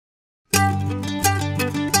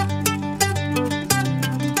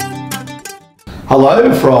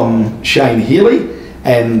Hello from Shane Healy,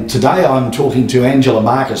 and today I'm talking to Angela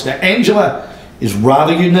Markus. Now, Angela is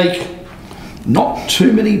rather unique. Not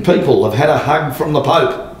too many people have had a hug from the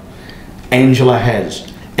Pope. Angela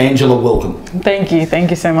has. Angela, welcome. Thank you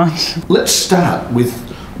so much. Let's start with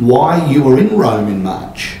why you were in Rome in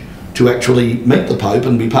March to actually meet the Pope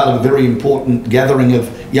and be part of a very important gathering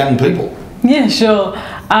of young people. Yeah, sure.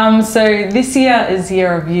 So this year is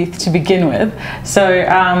Year of Youth to begin with. So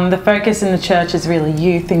the focus in the church is really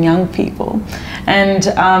youth and young people. And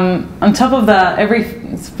on top of that, every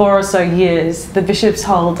 4 or so years, the bishops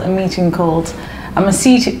hold a meeting called a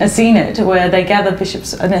Synod, where they gather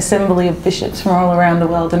bishops, an assembly of bishops from all around the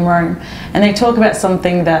world in Rome. And they talk about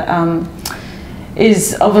something that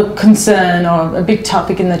is of a concern or a big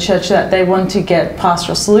topic in the church that they want to get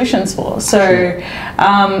pastoral solutions for. So,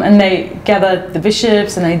 and they gather the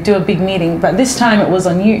bishops and they do a big meeting, but this time it was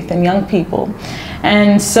on youth and young people.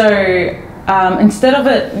 And so instead of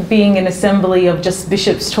it being an assembly of just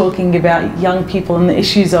bishops talking about young people and the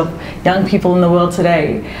issues of young people in the world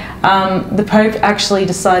today, the Pope actually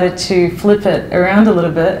decided to flip it around a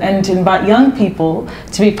little bit and to invite young people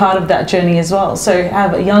to be part of that journey as well. So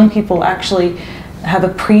have young people actually have a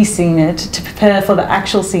pre-synod to prepare for the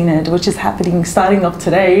actual synod, which is happening starting off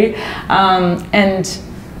today, and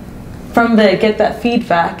from there get that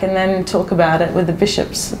feedback and then talk about it with the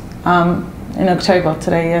bishops in October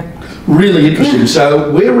today. Yeah. Really interesting.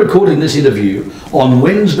 So we're recording this interview on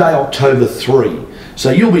Wednesday, October 3.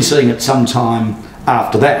 So you'll be seeing it sometime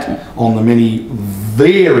after that on the many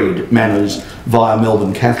varied manners via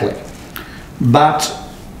Melbourne Catholic. But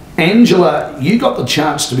Angela, you got the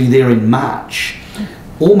chance to be there in March,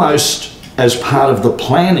 almost as part of the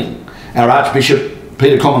planning. Our Archbishop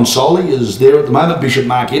Peter Comensoli is there at the moment, Bishop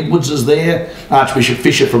Mark Edwards is there, Archbishop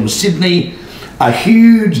Fisher from Sydney, a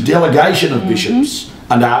huge delegation of bishops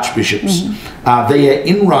and archbishops are there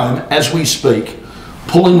in Rome as we speak,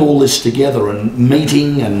 pulling all this together and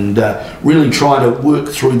meeting and really trying to work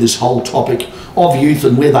through this whole topic of youth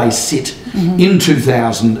and where they sit in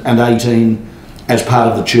 2018 as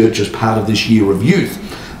part of the church, as part of this Year of Youth.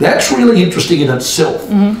 That's really interesting in itself.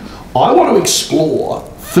 I want to explore,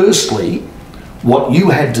 firstly, what you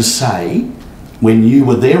had to say when you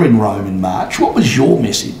were there in Rome in March. What was your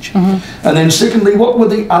message? And then secondly, what were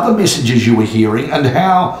the other messages you were hearing, and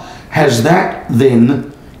how has that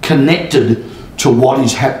then connected to what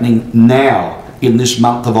is happening now in this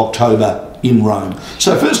month of October in Rome?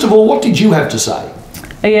 So first of all, what did you have to say?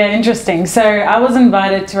 Yeah, interesting. So I was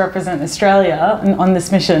invited to represent Australia on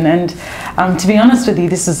this mission, and to be honest with you,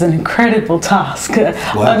 this is an incredible task. Wow.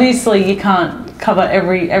 Obviously, you can't cover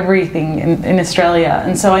everything in Australia,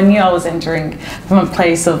 and so I knew I was entering from a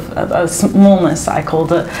place of smallness, I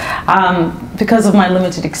called it, because of my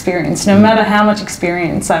limited experience. No matter how much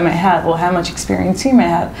experience I may have or how much experience you may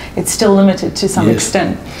have, it's still limited to some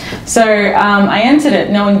extent. So I entered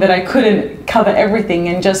it knowing that I couldn't cover everything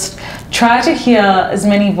and just try to hear as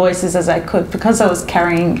many voices as I could, because I was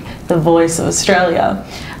carrying the voice of Australia.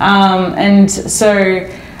 And so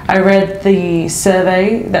I read the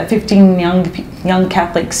survey that 15 young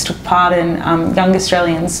Catholics took part in, young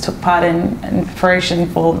Australians took part in preparation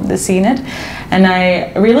for the Synod, and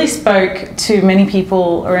I really spoke to many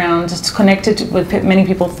people around, just connected with many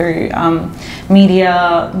people through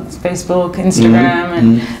media, Facebook, Instagram,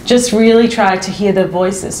 and just really tried to hear their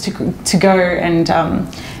voices to go and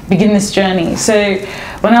begin this journey. So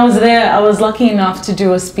when I was there, I was lucky enough to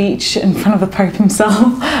do a speech in front of the Pope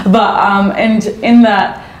himself, but and in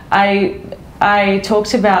that I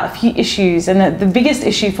talked about a few issues, and the biggest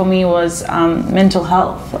issue for me was mental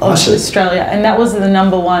health of Australia, and that was the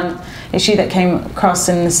 #1 issue that came across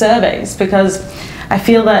in the surveys, because I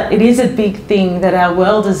feel that it is a big thing that our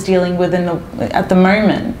world is dealing with at the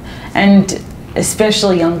moment, and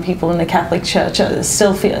especially young people in the Catholic Church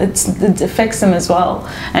still feel it affects them as well.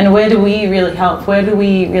 And where do we really help? Where do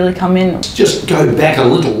we really come in? Just go back a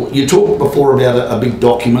little. You talked before about a big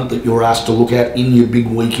document that you were asked to look at in your big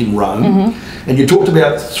week in Rome, and you talked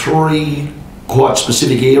about 3 quite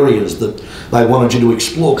specific areas that they wanted you to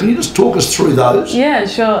explore. Can you just talk us through those? Yeah,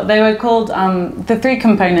 sure. They were called, the 3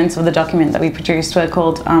 components of the document that we produced were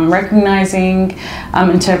called recognizing,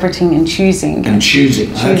 interpreting, and choosing. And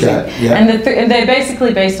choosing. Okay. Yeah. And they're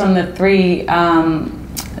basically based on the 3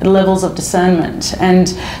 levels of discernment.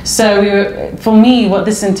 And so for me, what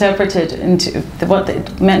this interpreted into, what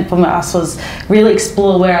it meant for us was really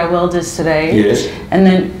explore where our world is today. Yes. And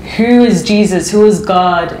then who is Jesus, who is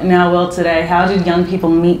God in our world today? How did young people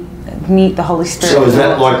meet the Holy Spirit? So is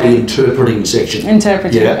that like the interpreting section?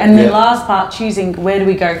 Interpreting. Yeah, and the last part, choosing, where do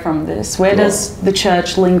we go from this? Where does the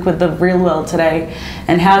church link with the real world today?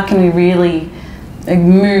 And how can we really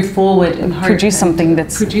move forward and produce something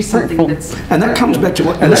that's fruitful. And that comes back to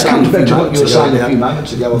what you were saying a few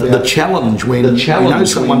moments ago about the challenge when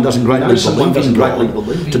someone doesn't greatly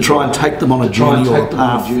believe in God, to try and take them on a journey or a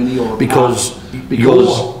path because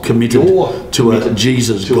you're committed to a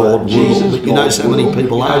Jesus God world that you know so many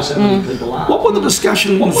people are. What were the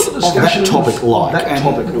discussions of that topic like?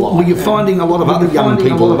 And were you finding a lot of other young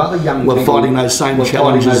people were finding those same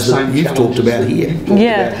challenges that you've talked about here?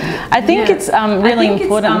 Yeah, I think it's really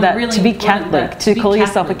important that to be Catholic, to call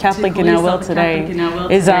yourself a Catholic in our world today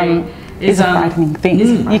is a frightening thing.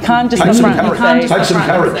 You can't just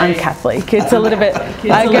I'm Catholic. It's a little bit,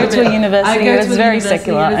 I go to a university where it's very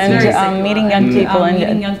secular, and meeting young people,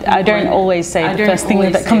 and I don't always say the first thing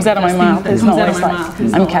that comes out of my mouth is not always like,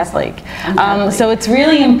 I'm Catholic. So it's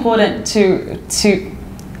really important to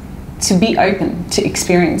be open to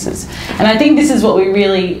experiences. And I think this is what we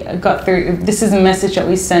really got through. This is a message that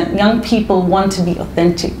we sent. Young people want to be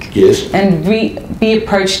authentic. Yes. And be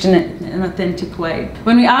approached in an authentic way.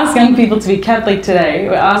 When we ask young people to be Catholic today,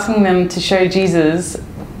 we're asking them to show Jesus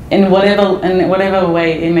in whatever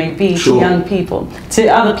way it may be to young people, to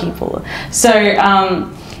other people. So,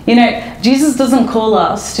 you know, Jesus doesn't call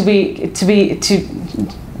us to be good to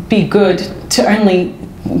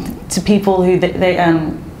people who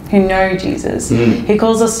know Jesus. He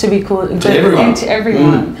calls us to be good to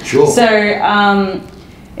everyone. So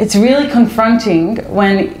it's really confronting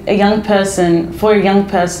when a young person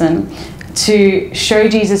to show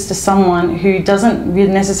Jesus to someone who doesn't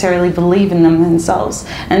really necessarily believe in them themselves.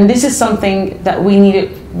 And this is something that we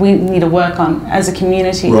need to work on as a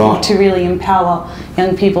community to really empower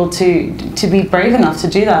young people to be brave enough to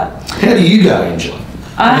do that. How do you go, Angela?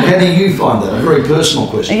 How do you find that? A very personal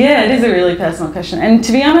question. Yeah, it is a really personal question. And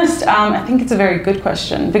to be honest, I think it's a very good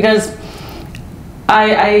question because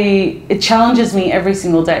it challenges me every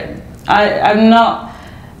single day. I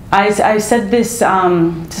said this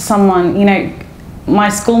to someone, you know, my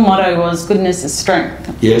school motto was goodness is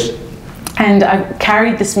strength. Yes. And I've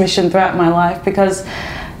carried this mission throughout my life because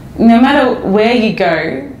no matter where you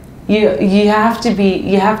go, you have to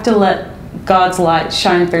let God's light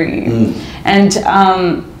shine through you. And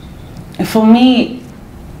for me,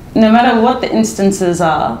 no matter what the instances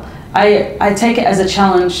are, I take it as a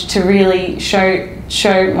challenge to really show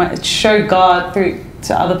God through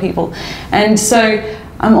to other people. And so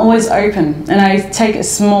I'm always open, and I take it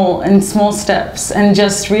small steps and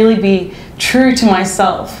just really be true to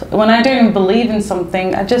myself. When I don't believe in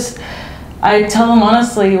something, I tell them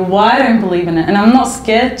honestly why I don't believe in it, and I'm not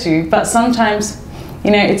scared to, but sometimes,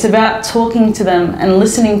 you know, it's about talking to them and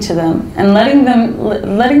listening to them and letting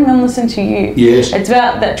them listen to you. Yes. It's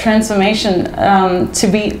about that transformation,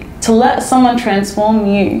 to let someone transform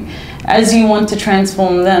you as you want to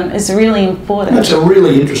transform them is really important. That's a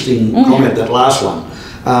really interesting comment, that last one.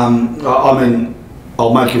 I mean,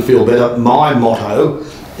 I'll make you feel better. My motto,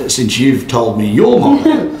 since you've told me your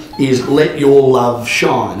motto, is let your love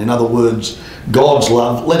shine. In other words, God's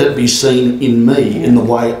love, let it be seen in me, in the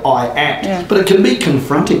way I act. But it can be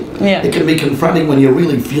confronting. It can be confronting when you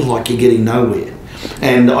really feel like you're getting nowhere.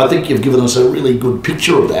 And I think you've given us a really good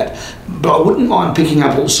picture of that. But I wouldn't mind picking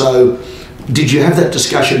up also, did you have that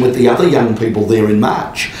discussion with the other young people there in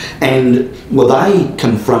March? And were they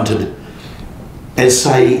confronted, as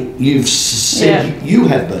say you've said you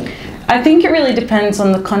have been? I think it really depends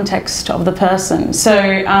on the context of the person.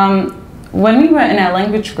 So when we were in our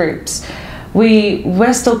language groups, we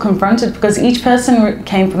were still confronted because each person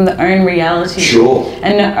came from their own reality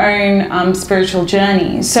and their own spiritual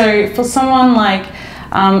journey. So for someone like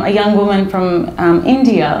a young woman from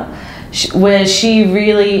India, where she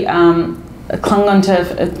really clung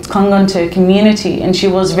onto a community, and she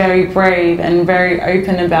was very brave and very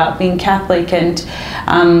open about being Catholic and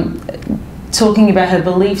talking about her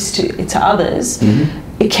beliefs to others,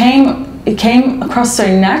 it came across so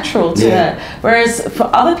natural to her. Whereas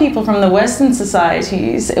for other people from the Western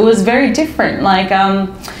societies, it was very different. Like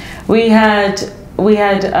we had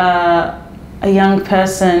a young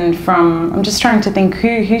person from, I'm just trying to think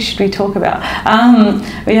who should we talk about.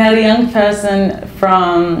 We had a young person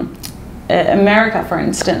from America, for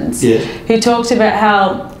instance, who talked about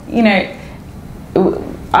how, you know,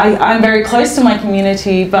 I'm very close to my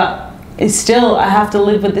community, but still I have to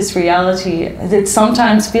live with this reality. It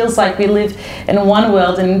sometimes feels like we live in one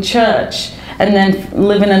world in church and then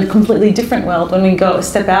live in a completely different world when we go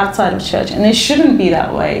step outside of church. And it shouldn't be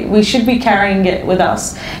that way. We should be carrying it with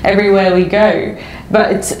us everywhere we go.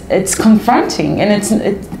 But it's confronting, and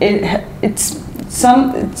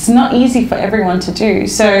it's not easy for everyone to do.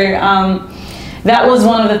 So that was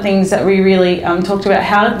one of the things that we really talked about.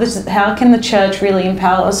 How can the church really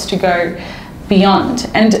empower us to go beyond.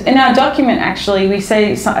 And in our document, actually, we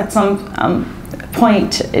say at some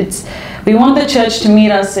point, we want the church to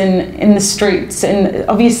meet us in the streets, and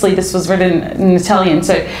obviously this was written in Italian,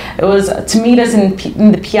 so it was to meet us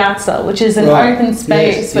in the piazza, which is an open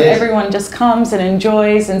space where everyone just comes and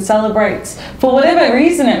enjoys and celebrates for whatever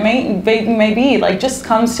reason it may be, like just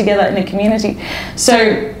comes together in a community. So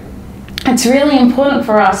it's really important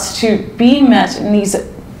for us to be met in these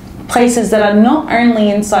places that are not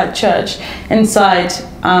only inside church, inside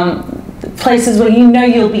places where you know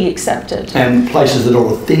you'll be accepted. And places that are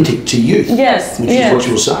authentic to you. Yes. Which is what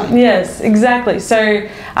you were saying. Yes, exactly. So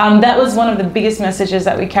that was one of the biggest messages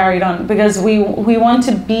that we carried on, because we want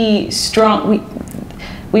to be strong.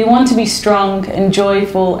 We want to be strong and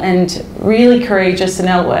joyful and really courageous in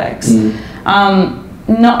our works.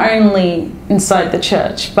 Not only inside the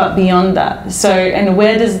church, but beyond that. So, and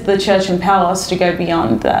where does the church empower us to go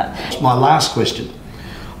beyond that? My last question.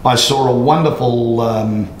 I saw a wonderful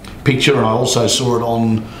picture, and I also saw it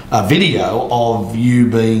on a video of you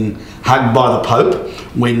being hugged by the Pope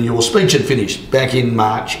when your speech had finished back in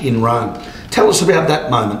March in Rome. Tell us about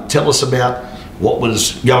that moment. Tell us about what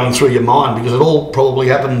was going through your mind, because it all probably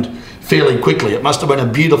happened fairly quickly. It must have been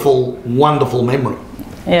a beautiful, wonderful memory.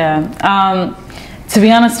 Yeah. To be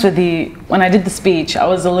honest with you, when I did the speech, I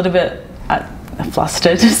was a little bit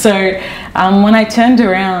flustered. So when I turned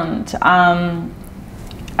around,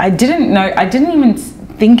 I didn't even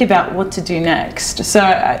think about what to do next. So,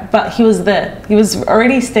 but he was there. He was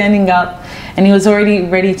already standing up, and he was already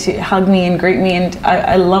ready to hug me and greet me, and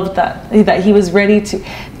I loved that he was ready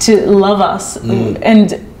to love us.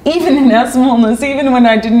 And even in our smallness, even when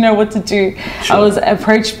I didn't know what to do, I was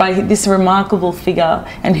approached by this remarkable figure,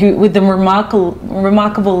 and who with the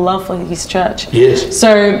remarkable love for his church. Yes.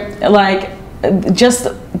 So, like, just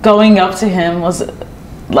going up to him was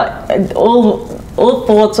like all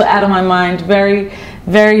thoughts were out of my mind. Very,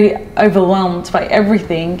 very overwhelmed by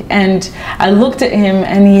everything. And I looked at him,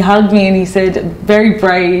 and he hugged me, and he said, "Very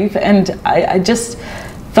brave." And I just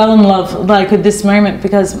fell in love, like, with this moment,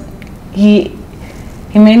 because he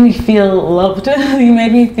made me feel loved. He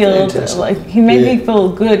made me feel like he made me feel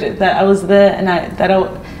good that I was there, and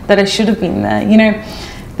that I should have been there. You know,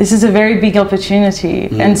 this is a very big opportunity,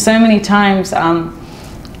 and so many times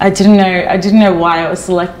I didn't know why I was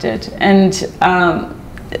selected, and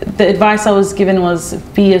the advice I was given was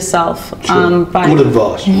be yourself. Good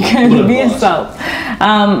advice. Be yourself.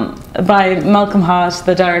 By Malcolm Hart,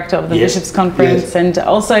 the director of the Bishops' Conference, and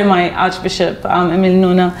also my Archbishop Emil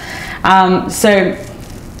Nuna. So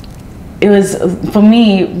it was, for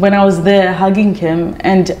me, when I was there hugging him,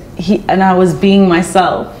 and I was being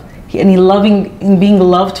myself, and being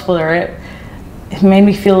loved for it. It made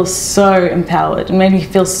me feel so empowered. It made me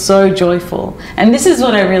feel so joyful. And this is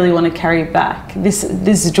what I really want to carry back.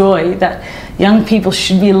 This joy that young people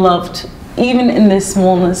should be loved, even in their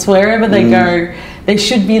smallness, wherever they go, they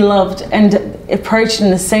should be loved and approached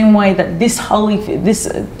in the same way that this holy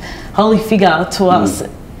figure to us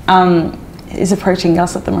is approaching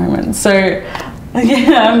us at the moment. So,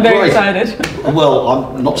 yeah, I'm very excited. Well,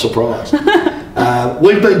 I'm not surprised.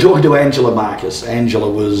 We've been talking to Angela Markus. Angela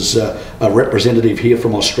was a representative here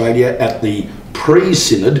from Australia at the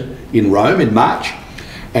Pre-Synod in Rome in March,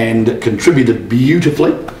 and contributed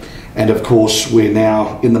beautifully. And of course, we're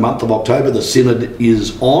now in the month of October. The Synod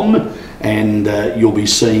is on, and you'll be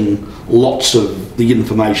seeing lots of the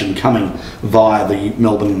information coming via the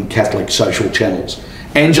Melbourne Catholic social channels.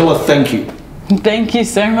 Angela, thank you. Thank you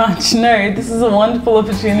so much. No, this is a wonderful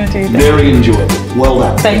opportunity. Very enjoyable. Well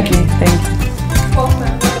done. Thank you. Thank you.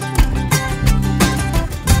 Awesome.